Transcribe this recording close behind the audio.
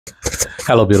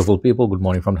Hello, beautiful people. Good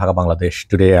morning from Dhaka, Bangladesh.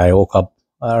 Today I woke up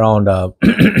around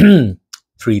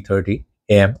 3:30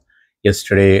 a.m.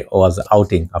 Yesterday was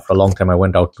outing. After a long time, I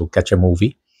went out to catch a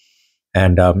movie,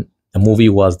 and the movie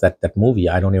was that movie.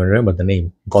 I don't even remember the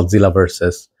name. Godzilla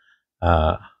versus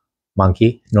uh,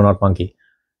 Monkey. No, not Monkey.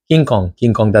 King Kong.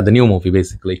 King Kong. That the new movie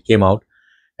basically came out,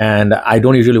 and I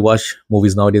don't usually watch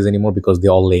movies nowadays anymore because they're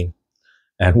all lame.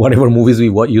 And whatever movies we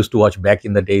used to watch back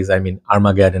in the days, I mean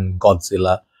Armageddon,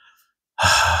 Godzilla,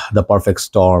 The Perfect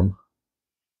Storm,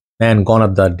 man, gone are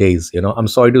the days. I'm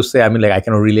sorry to say, I mean, like, I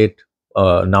cannot relate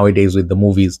nowadays with the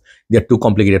movies. They're too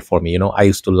complicated for me. I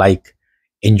used to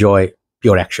enjoy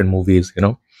pure action movies.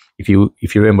 If you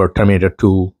remember Terminator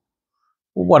 2,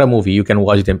 what a movie. You can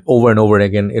watch them over and over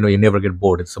again. You never get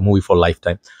bored. It's a movie for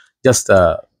lifetime. Just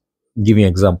giving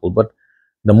an example. But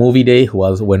the movie day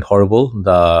went horrible.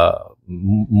 The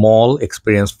mall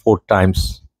experienced 4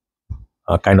 times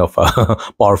kind of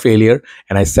power failure,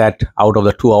 and I sat out of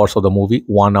the 2 hours of the movie,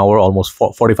 1 hour, almost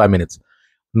 45 minutes.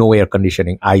 No air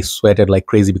conditioning. I sweated like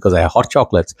crazy because I had hot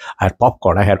chocolates, I had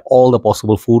popcorn, I had all the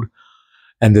possible food,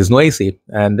 and there's no AC.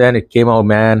 And then it came out,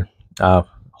 man,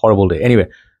 horrible day. Anyway,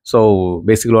 so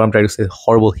basically what I'm trying to say,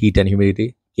 horrible heat and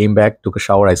humidity. Came back, took a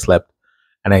shower, I slept,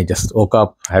 and I just woke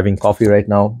up having coffee right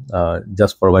now,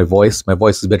 just for my voice. My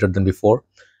voice is better than before.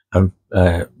 I'm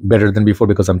better than before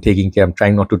because I'm taking care. I'm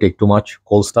trying not to take too much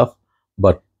cold stuff,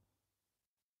 but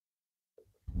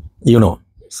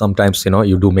sometimes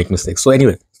you do make mistakes. So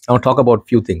anyway, I want to talk about a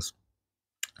few things.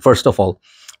 First of all,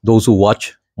 those who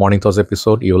watch Morning Thoughts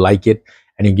episode, you like it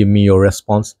and you give me your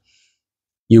response.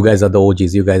 You guys are the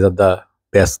OGs. You guys are the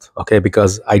best. Okay,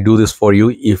 because I do this for you.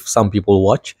 If some people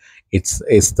watch, it's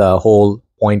the whole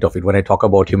point of it. When I talk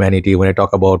about humanity, when I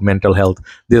talk about mental health,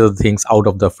 these are the things out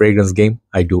of the fragrance game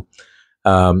I do.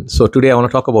 So today I want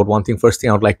to talk about one thing. First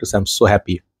thing I would like to say, I'm so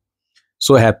happy.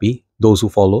 Those who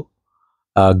follow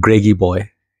Greggieboy,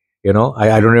 I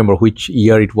don't remember which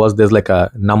year it was. There's like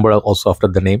a number also after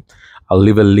the name. I'll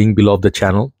leave a link below of the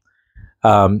channel.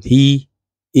 He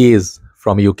is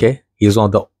from UK. He's one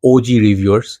of the OG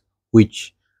reviewers,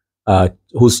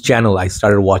 whose channel I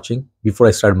started watching before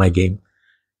I started my game.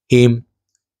 Him,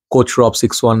 Coach Rob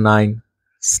 619,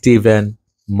 Steven,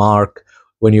 Mark.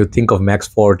 When you think of Max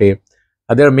Forte,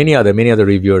 there are many other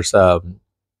reviewers.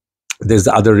 There's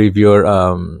the other reviewer,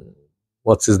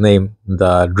 what's his name,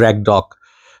 the Drag Doc.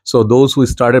 So those who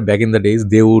started back in the days,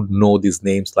 they would know these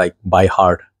names like by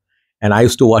heart. And I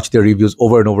used to watch their reviews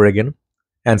over and over again.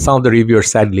 And some of the reviewers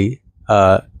sadly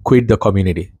quit the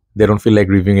community. They don't feel like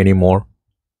reviewing anymore.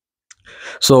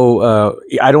 So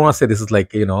I don't want to say this is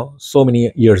like so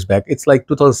many years back. It's like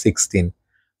 2016.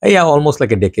 Yeah, almost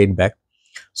like a decade back.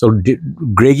 So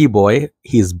Greggieboy,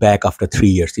 he's back after 3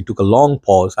 years. He took a long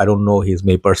pause. I don't know his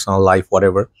personal life,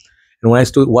 whatever. And when I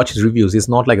used to watch his reviews, it's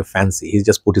not like a fancy. He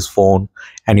just put his phone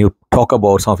and you talk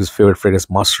about some of his favorite fragrance,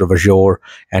 Master Vajor,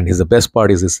 and the best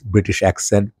part is his British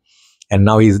accent. And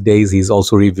now these days he's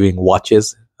also reviewing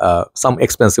watches, some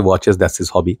expensive watches. That's his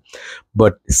hobby.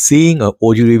 But seeing an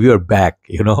OG reviewer back,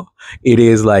 it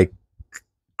is like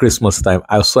Christmas time.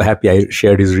 I was so happy I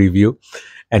shared his review,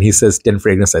 and he says 10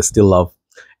 fragrance I still love.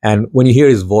 And when you hear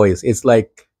his voice, it's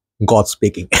like God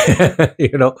speaking.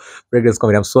 Fragrance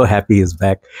comedy. I'm so happy he's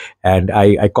back. And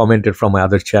I commented from my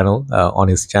other channel, on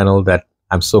his channel, that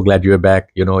I'm so glad you're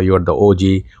back. You're the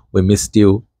OG. We missed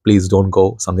you. Please don't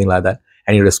go. Something like that.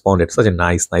 And he responded. Such a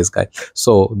nice guy.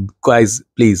 So guys,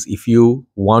 please, if you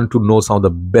want to know some of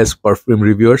the best perfume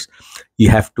reviewers, you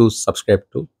have to subscribe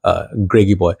to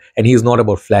Greggieboy. And he's not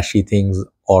about flashy things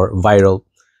or viral.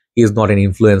 He's not an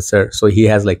influencer. So he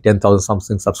has like 10,000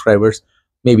 something subscribers,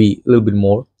 maybe a little bit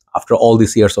more. After all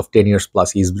these years of 10 years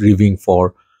plus, he's reviewing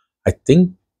for, I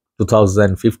think,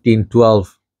 2015,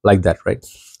 12, like that, right?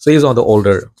 So he's one of the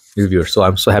older reviewers. So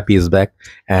I'm so happy he's back,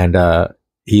 and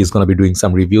he's going to be doing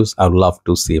some reviews. I would love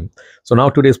to see him. So now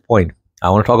today's point, I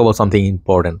want to talk about something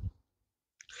important.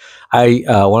 I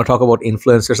want to talk about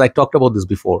influencers. I talked about this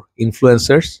before.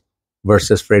 Influencers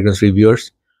versus fragrance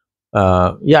reviewers.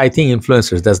 Yeah, I think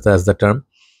influencers, that's the term.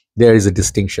 There is a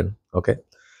distinction, okay?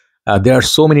 There are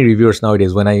so many reviewers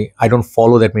nowadays. When I don't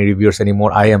follow that many reviewers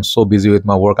anymore. I am so busy with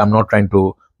my work. I'm not trying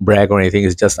to brag or anything.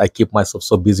 It's just I keep myself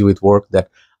so busy with work that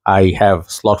I have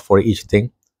slot for each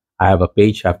thing. I have a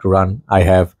page I have to run. I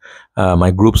have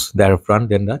my groups that have run,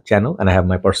 then the channel, and I have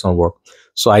my personal work.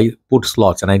 So I put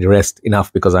slots and I rest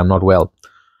enough because I'm not well.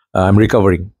 I'm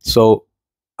recovering. So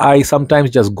I sometimes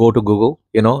just go to Google.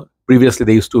 Previously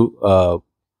they used to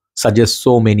suggest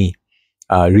so many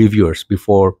reviewers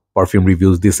before perfume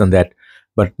reviews, this and that.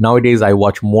 But nowadays I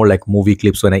watch more like movie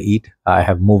clips when I eat. I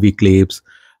have movie clips,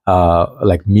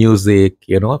 like music,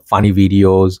 funny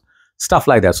videos, stuff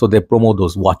like that. So they promote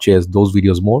those watches, those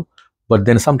videos more. But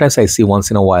then sometimes I see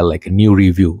once in a while like a new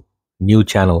review, new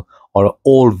channel, or an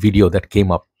old video that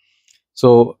came up.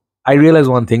 So I realized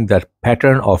one thing, that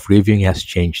pattern of reviewing has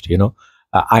changed.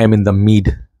 I am in the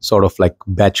mid sort of like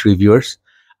batch reviewers.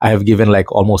 I have given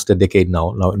like almost a decade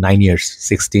now 9 years,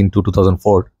 16 to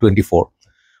 2004, 24.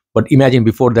 But imagine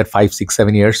before that, 5, 6,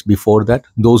 7 years before that,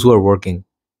 those who are working,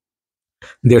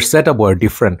 their setup were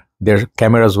different. Their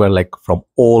cameras were like from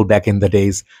all back in the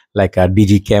days, like a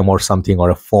digicam or something, or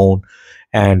a phone,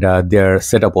 and their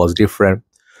setup was different.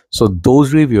 So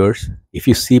those reviewers, if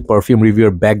you see perfume reviewer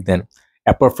back then,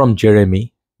 apart from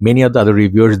Jeremy, many of the other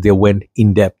reviewers, they went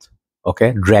in depth.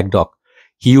 Okay, drag dog.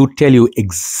 He would tell you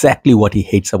exactly what he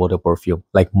hates about a perfume,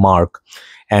 like Mark.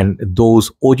 And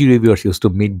those OG reviewers used to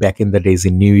meet back in the days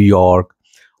in New York,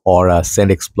 or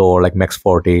Send Explore, like Max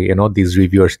Forte. These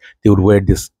reviewers, they would wear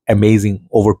this amazing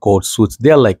overcoat suits.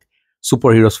 They're like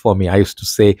superheroes for me. I used to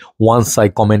say, once I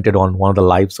commented on one of the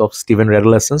lives of Steven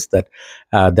Redolessence, that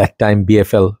that time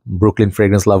BFL, Brooklyn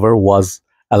Fragrance Lover, was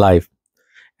alive,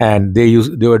 and they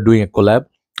were doing a collab,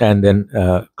 and then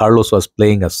Carlos was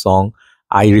playing a song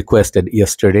I requested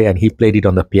yesterday, and he played it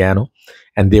on the piano,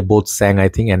 and they both sang, I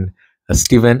think. And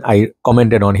Steven, I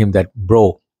commented on him that,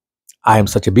 bro, I am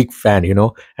such a big fan,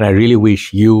 and I really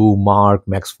wish you, Mark,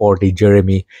 Max Forte,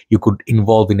 Jeremy, you could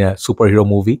involve in a superhero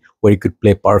movie where you could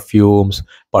play perfume,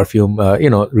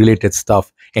 related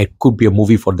stuff. And it could be a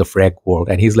movie for the frag world.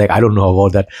 And he's like, I don't know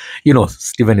about that.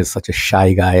 Steven is such a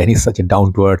shy guy, and he's such a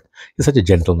down to earth. He's such a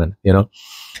gentleman.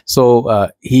 So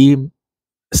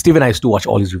Steven, I used to watch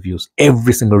all his reviews,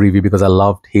 every single review, because I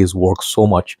loved his work so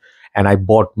much. And I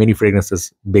bought many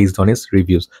fragrances based on his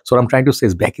reviews. So what I'm trying to say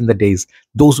is, back in the days,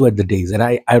 those were the days. And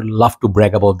I would love to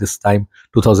brag about this time,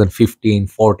 2015,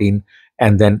 14,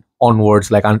 and then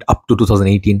onwards, like up to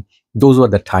 2018. Those were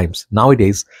the times.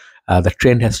 Nowadays, the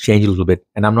trend has changed a little bit.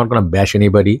 And I'm not going to bash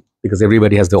anybody, because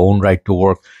everybody has their own right to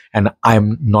work. And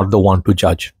I'm not the one to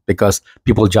judge, because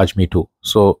people judge me too.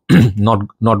 So not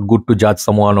good to judge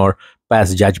someone or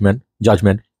pass judgment.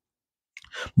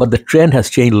 But the trend has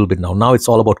changed a little bit now. Now it's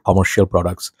all about commercial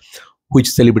products. Which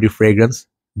celebrity fragrance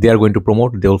they are going to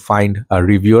promote, they'll find a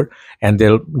reviewer, and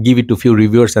they'll give it to few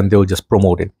reviewers, and they'll just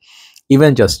promote it.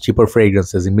 Even just cheaper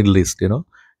fragrances in Middle East,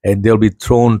 and they'll be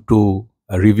thrown to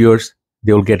reviewers.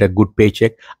 They'll get a good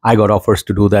paycheck. I got offers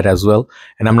to do that as well.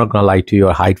 And I'm not going to lie to you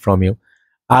or hide from you.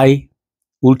 I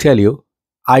will tell you,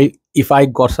 if I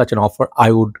got such an offer,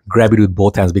 I would grab it with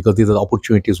both hands, because these are the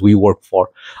opportunities we work for.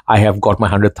 I have got my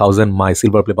 100,000, my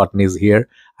silver play button is here.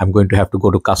 I'm going to have to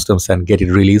go to customs and get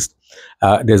it released.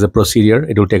 There's a procedure.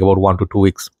 It will take about 1 to 2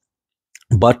 weeks.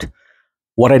 But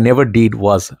what I never did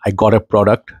was, I got a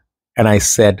product and I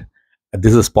said,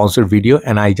 this is a sponsored video,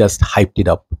 and I just hyped it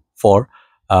up for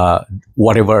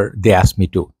whatever they asked me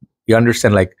to. You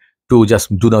understand? Like, to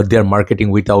just do their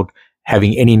marketing without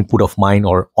having any input of mine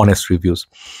or honest reviews.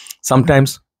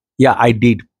 Sometimes, yeah, I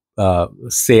did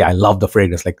say I love the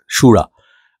fragrance, like Shura.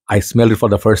 I smelled it for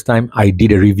the first time. I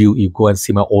did a review. You go and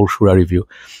see my old Shura review.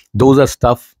 Those are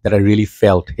stuff that I really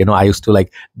felt. I used to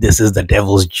like, this is the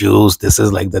devil's juice. This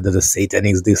is like the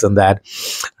satanics, this and that,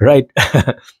 right?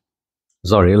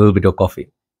 Sorry, a little bit of coffee.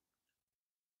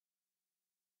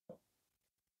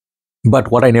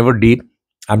 But what I never did,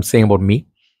 I'm saying about me,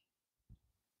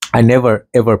 I never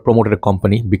ever promoted a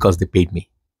company because they paid me.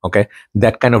 Okay,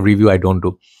 that kind of review I don't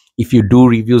do. If you do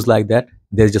reviews like that,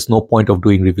 there's just no point of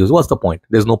doing reviews. What's the point?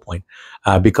 There's no point,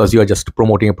 because you are just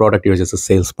promoting a product. You're just a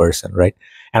salesperson, right?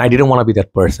 And I didn't want to be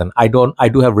that person. I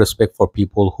do have respect for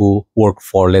people who work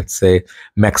for, let's say,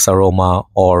 Max Aroma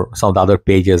or some of the other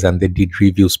pages, and they did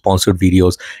reviews, sponsored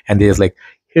videos, and they're just like,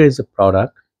 here is a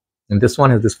product, and this one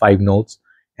has this 5 notes,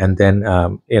 and then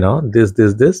this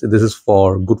is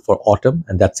for good for autumn,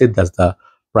 and that's it. That's the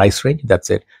price range. That's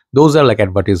it. Those are like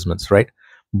advertisements, right?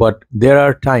 But there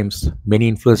are times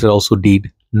many influencers also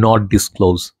did not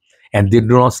disclose, and they do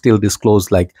not still disclose,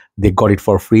 like they got it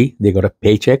for free, they got a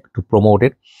paycheck to promote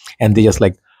it, and they just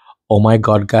like, oh my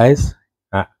god, guys.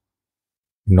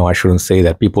 No, I shouldn't say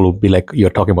that. People would be like, you're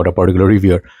talking about a particular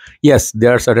reviewer. Yes,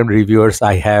 there are certain reviewers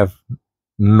I have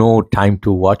no time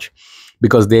to watch,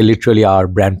 because they literally are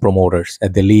brand promoters,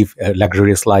 and they live a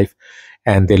luxurious life,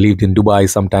 and they lived in Dubai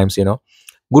sometimes.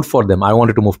 Good for them. I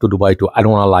wanted to move to Dubai too. I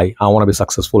don't want to lie. I want to be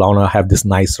successful. I want to have this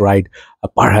nice ride,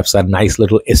 perhaps a nice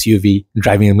little SUV,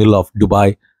 driving in the middle of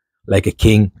Dubai like a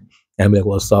king. And be like,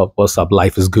 what's up? What's up?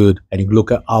 Life is good. And you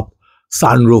look up,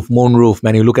 sunroof, moonroof,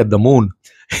 man, you look at the moon.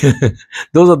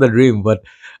 Those are the dream. But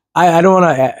I don't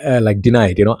want to like deny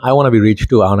it. I want to be rich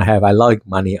too. I like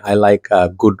money. I like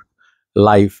good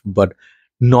life, but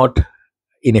not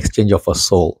in exchange of a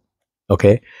soul.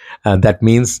 Okay, that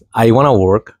means I want to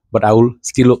work, but I will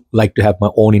still like to have my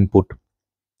own input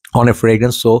on a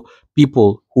fragrance. So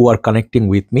people who are connecting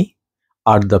with me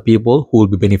are the people who will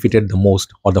be benefited the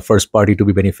most, or the first party to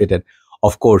be benefited.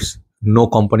 Of course, no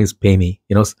companies pay me.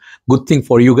 Good thing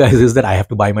for you guys is that I have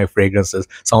to buy my fragrances.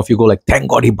 Some of you go like, thank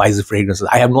God he buys the fragrances.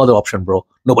 I have no other option, bro.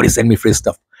 Nobody send me free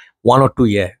stuff. One or two,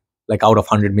 yeah, like out of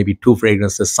 100, maybe two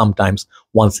fragrances. Sometimes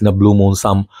once in a blue moon,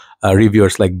 some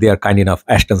reviewers, like, they are kind enough.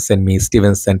 Ashton sent me,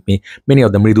 Steven sent me, many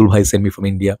of them, Ridul Bhai sent me from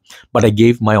India. But I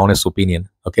gave my honest opinion.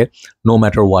 Okay, no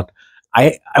matter what.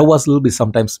 I was a little bit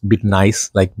sometimes bit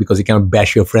nice, like, because you cannot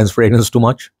bash your friend's fragrance too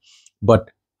much. But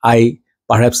I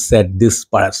perhaps said this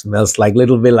perhaps smells like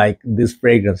little bit like this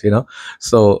fragrance.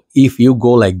 So if you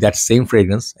go like that same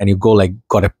fragrance and you go like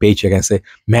got a paycheck and say,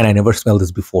 man, I never smelled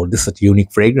this before. This is such a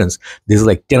unique fragrance. This is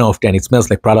like 10 out of 10. It smells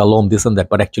like Prada L'Homme, this and that.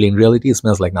 But actually in reality, it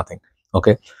smells like nothing.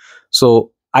 Okay.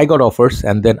 So I got offers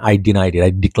and then I denied it. I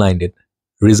declined it.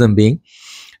 Reason being,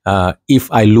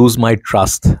 if I lose my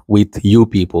trust with you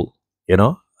people,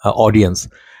 audience,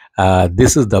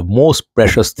 this is the most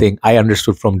precious thing I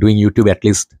understood from doing YouTube, at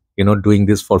least, doing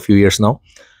this for a few years now.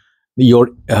 Your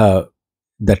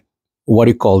that what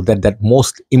you call that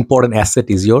most important asset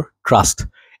is your trust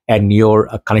and your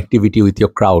connectivity with your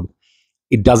crowd.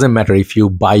 It doesn't matter if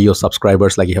you buy your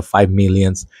subscribers, like you have 5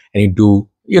 millions and you do,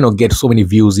 get so many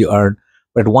views you earn.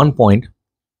 But at one point,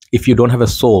 if you don't have a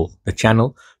soul, the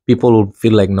channel, people will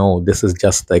feel like, no, this is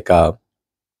just like a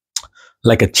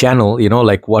channel,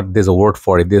 like, what, there's a word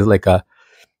for it. There's like a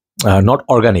not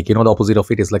organic, the opposite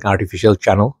of it is like artificial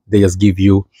channel. They just give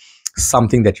you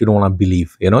something that you don't want to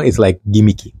believe. It's like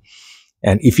gimmicky.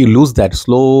 And if you lose that,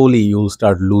 slowly you'll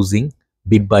start losing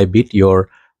bit by bit your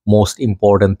most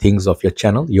important things of your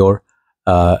channel, your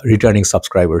returning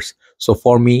subscribers. So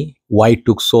for me, why it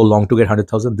took so long to get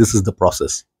 100,000, this is the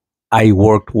process. I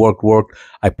worked.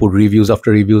 I put reviews after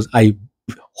reviews. I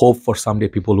hope for someday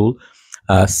people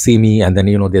will see me, and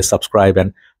then they subscribe,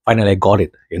 and finally I got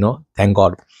it. Thank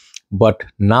God. But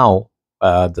now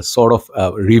the sort of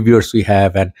reviewers we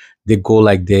have, and they go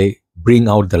like, they bring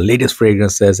out the latest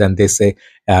fragrances and they say,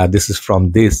 this is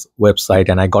from this website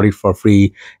and I got it for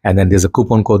free, and then there's a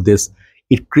coupon code this.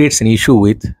 It creates an issue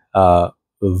with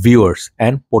viewers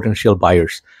and potential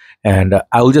buyers. And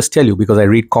I will just tell you, because I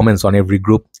read comments on every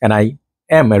group, and I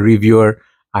am a reviewer,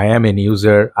 I am an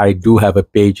user, I do have a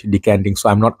page, Decanting, so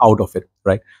I'm not out of it,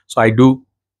 right? So I do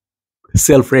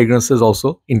sell fragrances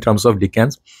also in terms of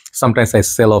decants. Sometimes I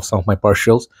sell off some of my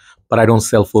partials, but I don't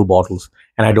sell full bottles.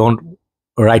 And I don't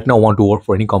right now want to work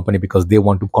for any company because they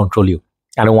want to control you.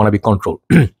 I don't want to be controlled.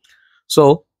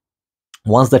 So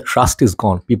once the trust is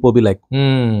gone, people be like,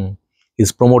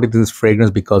 he's promoting this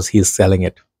fragrance because he's selling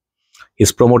it.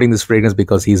 He's promoting this fragrance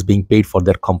because he's being paid for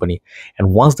that company.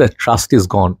 And once that trust is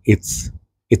gone,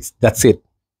 that's it.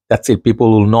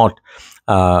 People will not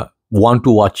want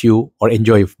to watch you or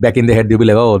enjoy. Back in the head, they'll be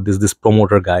like, oh, this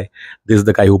promoter guy. This is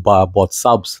the guy who bought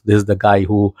subs. This is the guy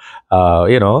who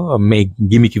make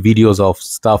gimmicky videos of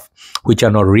stuff which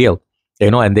are not real.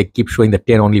 And they keep showing the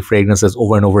 10 only fragrances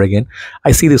over and over again.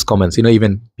 I see these comments.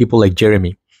 Even people like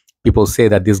Jeremy. People say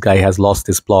that this guy has lost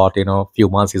his plot, few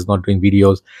months he's not doing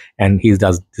videos, and he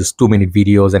does these 2-minute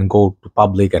videos and go to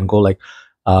public and go like,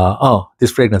 oh,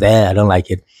 this fragrance, I don't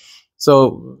like it.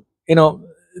 So,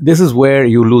 this is where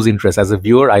you lose interest. As a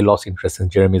viewer, I lost interest in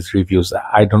Jeremy's reviews.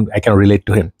 I can relate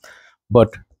to him.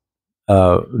 But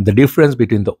the difference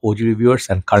between the OG reviewers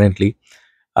and currently,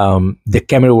 the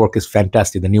camera work is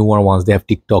fantastic. The newer ones, they have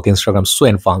TikTok, Instagram, so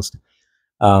advanced.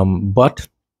 But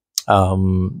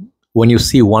when you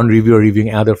see one reviewer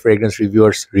reviewing other fragrance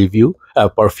reviewers review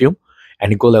perfume,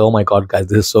 and you go like, oh my God, guys,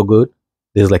 this is so good.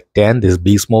 This is like 10, this is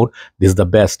beast mode, this is the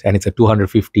best, and it's a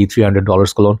 $250,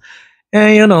 $300 cologne.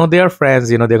 And they are friends,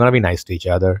 they're gonna be nice to each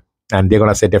other, and they're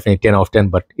gonna say definitely 10 out of 10.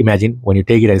 But imagine when you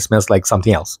take it and it smells like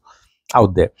something else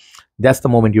out there. That's the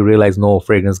moment you realize, no,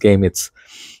 fragrance game, it's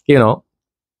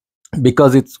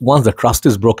because it's, once the trust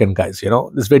is broken, guys,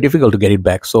 it's very difficult to get it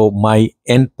back. So my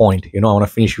end point, I want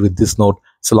to finish with this note.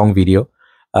 It's a long video.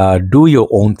 Do your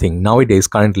own thing. Nowadays,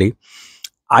 currently,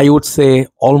 I would say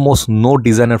almost no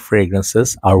designer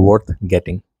fragrances are worth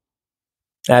getting.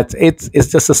 It's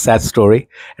just a sad story,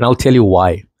 and I'll tell you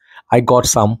why. I got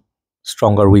some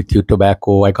Stronger With You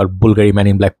tobacco. I got Bulgari Man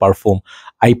in Black perfume.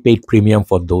 I paid premium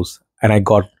for those, and I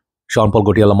got Jean Paul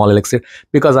Gaultier La Mole Elixir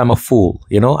because I'm a fool.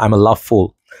 I'm a love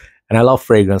fool, and I love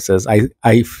fragrances.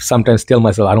 I sometimes tell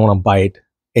myself I don't want to buy it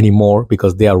anymore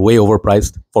because they are way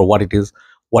overpriced for what it is.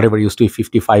 Whatever used to be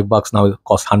 $55, now it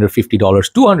costs $150,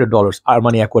 $200.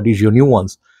 Armani Aqua Di Gio new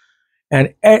ones.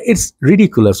 And it's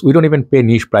ridiculous. We don't even pay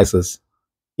niche prices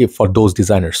if for those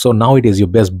designers. So nowadays your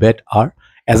best bet are,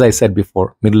 as I said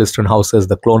before, Middle Eastern houses,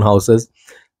 the clone houses.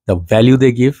 The value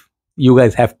they give, you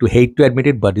guys have to hate to admit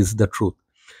it, but it's the truth.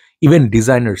 Even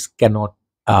designers cannot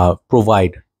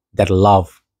provide that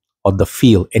love or the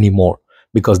feel anymore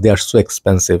because they are so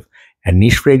expensive. And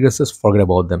niche fragrances, forget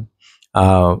about them.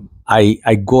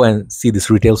 I go and see these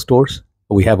retail stores.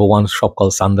 We have a one shop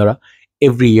called Sandara.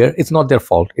 Every year, it's not their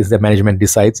fault. It's the management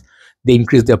decides. They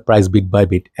increase their price bit by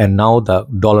bit, and now the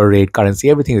dollar rate, currency,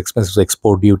 everything is expensive. So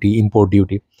export duty, import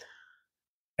duty.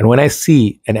 And when I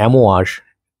see an amouage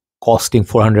costing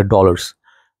 $400,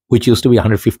 which used to be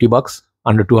 150 bucks,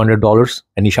 under $200,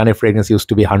 and Nishane fragrance used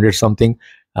to be 100 something.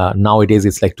 Nowadays,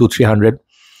 it's like 200-300.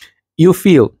 You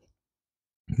feel,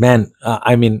 man,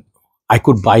 I mean, I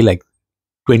could buy like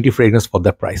 20 fragrance for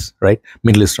that price, right?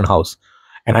 Middle Eastern house.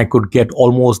 And I could get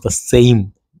almost the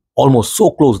same, almost so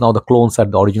close. Now the clones are,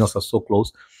 the originals are so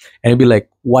close. And it'd be like,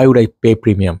 why would I pay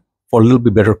premium for a little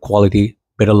bit better quality,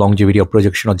 better longevity of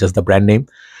projection, or just the brand name?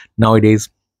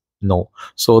 Nowadays, no.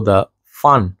 So the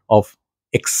fun of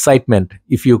excitement,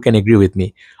 if you can agree with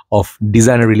me, of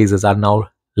designer releases are now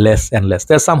less and less.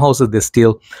 There are some houses, they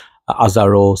still,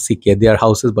 Azaro, CK, they are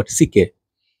houses, but CK,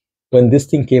 when this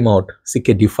thing came out,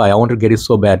 CK Defy, I want to get it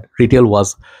so bad. Retail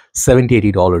was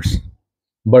 $70-$80.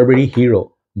 Burberry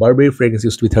Hero. Burberry fragrance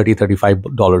used to be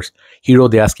 $30-$35. Hero,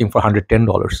 they're asking for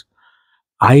 $110.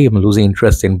 I am losing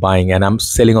interest in buying, and I'm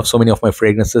selling off so many of my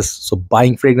fragrances. So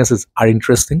buying fragrances are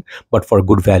interesting, but for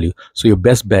good value. So your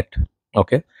best bet,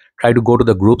 okay? Try to go to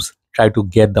the groups, try to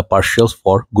get the partials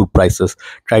for good prices.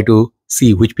 Try to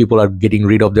see which people are getting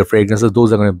rid of their fragrances.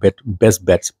 Those are going to be best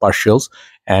bets, partials,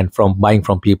 and from buying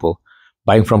from people.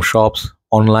 Buying from shops,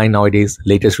 online nowadays,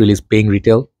 latest release, paying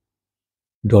retail,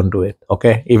 don't do it,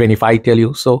 okay? Even if I tell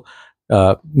you so,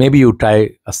 maybe you try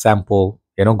a sample,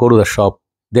 go to the shop,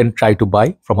 then try to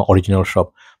buy from an original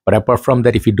shop. But apart from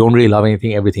that, if you don't really love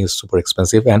anything, everything is super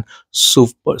expensive and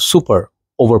super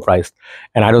overpriced.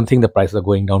 And I don't think the prices are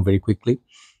going down very quickly.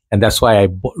 And that's why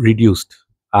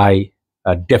I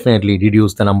definitely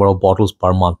reduced the number of bottles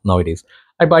per month nowadays.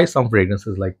 I buy some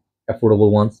fragrances, like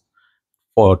affordable ones,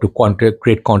 for to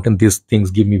create content. These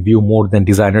things give me view more than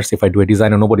designers. If I do a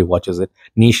designer, nobody watches it.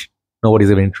 Niche,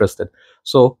 nobody's even interested.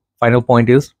 So final point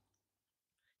is,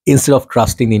 instead of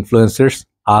trusting the influencers,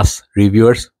 us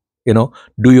reviewers, do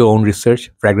your own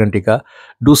research. Fragrantica,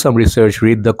 do some research,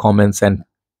 read the comments, and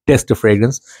test the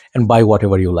fragrance, and buy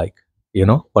whatever you like.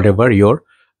 Whatever your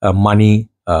money,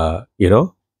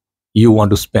 you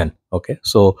want to spend. Okay,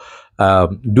 so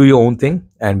do your own thing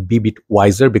and be a bit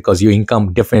wiser, because your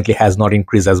income definitely has not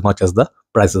increased as much as the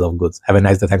prices of goods. Have a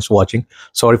nice day. Thanks for watching.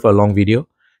 Sorry for a long video.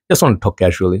 Just want to talk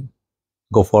casually.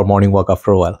 Go for a morning walk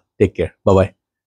after a while. Take care. Bye bye.